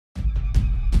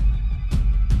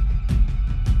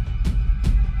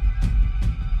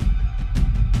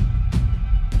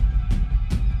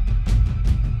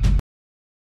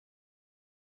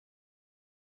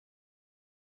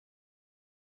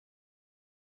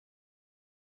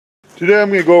Today I'm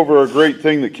going to go over a great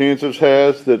thing that Kansas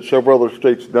has that several other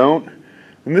states don't.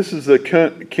 And this is the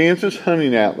Kansas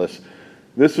Hunting Atlas.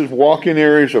 This is walk-in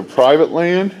areas of private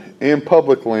land and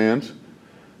public lands,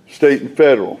 state and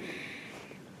federal.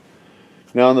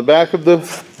 Now on the back of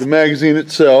the magazine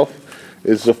itself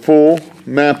is the full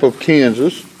map of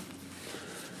Kansas.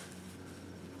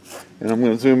 And I'm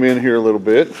going to zoom in here a little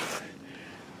bit.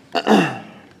 The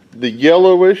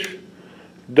yellowish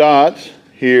dots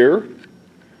here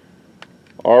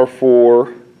are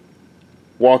for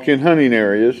walk-in hunting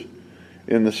areas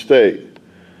in the state.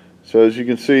 So as you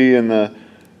can see in the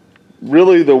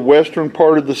western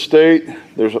part of the state,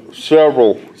 there's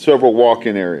several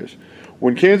walk-in areas.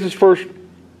 When Kansas first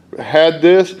had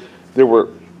this, there were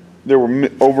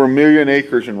over 1 million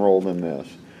acres enrolled in this.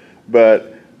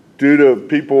 But due to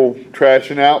people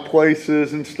trashing out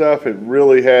places and stuff, it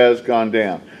really has gone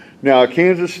down. Now a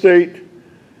Kansas state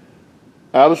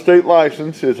out-of-state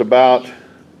license is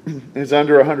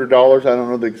under $100. I don't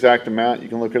know the exact amount. You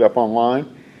can look it up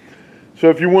online.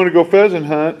 So if you want to go pheasant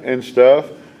hunt and stuff,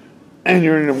 and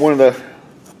you're in one of the,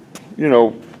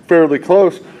 fairly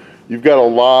close, you've got a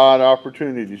lot of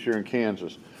opportunities here in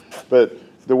Kansas. But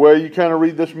the way you kind of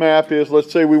read this map is,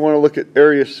 let's say we want to look at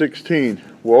area 16.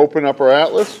 We'll open up our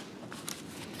atlas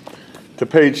to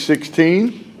page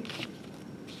 16,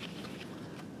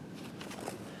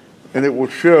 and it will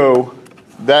show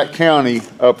that county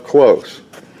up close.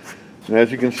 And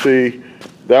as you can see,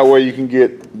 that way you can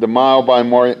get the mile by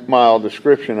mile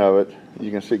description of it.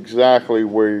 You can see exactly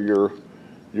where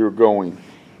you're going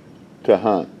to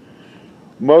hunt.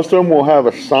 Most of them will have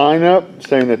a sign up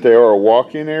saying that they are a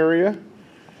walk-in area.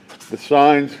 The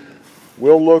signs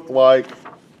will look like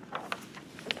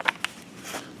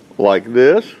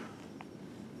this.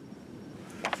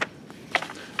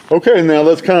 Okay, now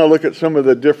let's kind of look at some of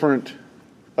the different,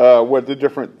 what the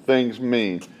different things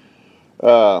mean.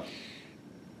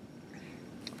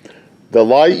 The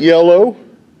light yellow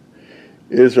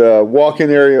is a walk-in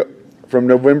area from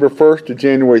November 1st to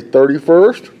January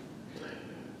 31st.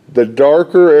 The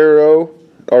darker arrow,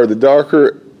 or the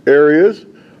darker areas,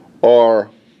 are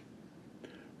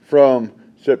from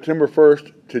September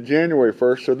 1st to January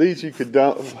 1st. So these you could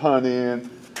dove hunt in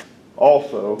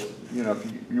also.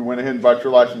 If you went ahead and bought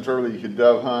your license early, you could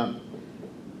dove hunt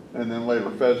and then later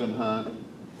pheasant hunt.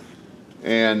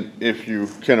 And if you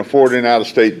can afford an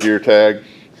out-of-state deer tag,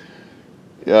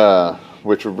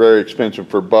 which are very expensive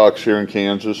for bucks here in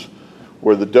Kansas,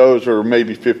 where the does are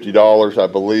maybe $50, I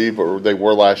believe, or they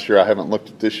were last year. I haven't looked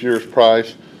at this year's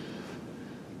price.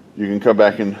 You can come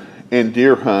back and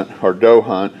deer hunt or doe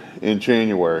hunt in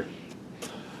January.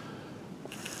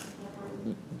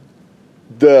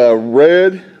 The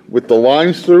red with the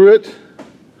lines through it,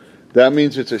 that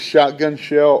means it's a shotgun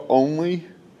shell only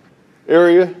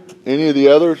area. Any of the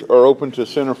others are open to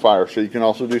center fire, so you can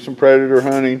also do some predator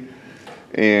hunting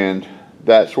and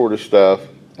that sort of stuff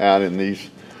out in these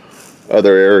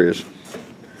other areas.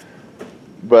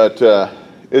 But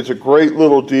it's a great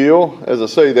little deal. As I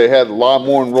say, they had a lot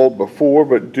more enrolled before,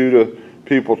 but due to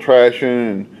people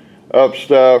trashing and up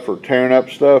stuff or tearing up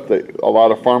stuff, a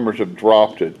lot of farmers have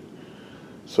dropped it.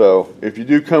 So if you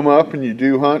do come up and you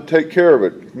do hunt, take care of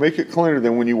it. Make it cleaner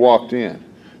than when you walked in.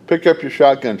 Pick up your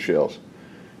shotgun shells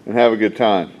and have a good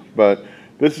time. But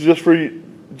this is just for you,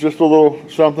 just a little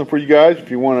something for you guys if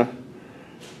you want to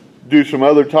do some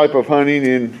other type of hunting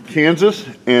in Kansas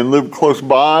and live close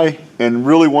by and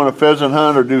really want to pheasant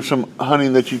hunt or do some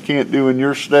hunting that you can't do in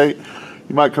your state.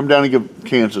 You might come down and give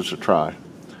Kansas a try.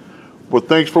 Well,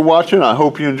 thanks for watching. I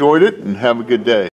hope you enjoyed it and have a good day.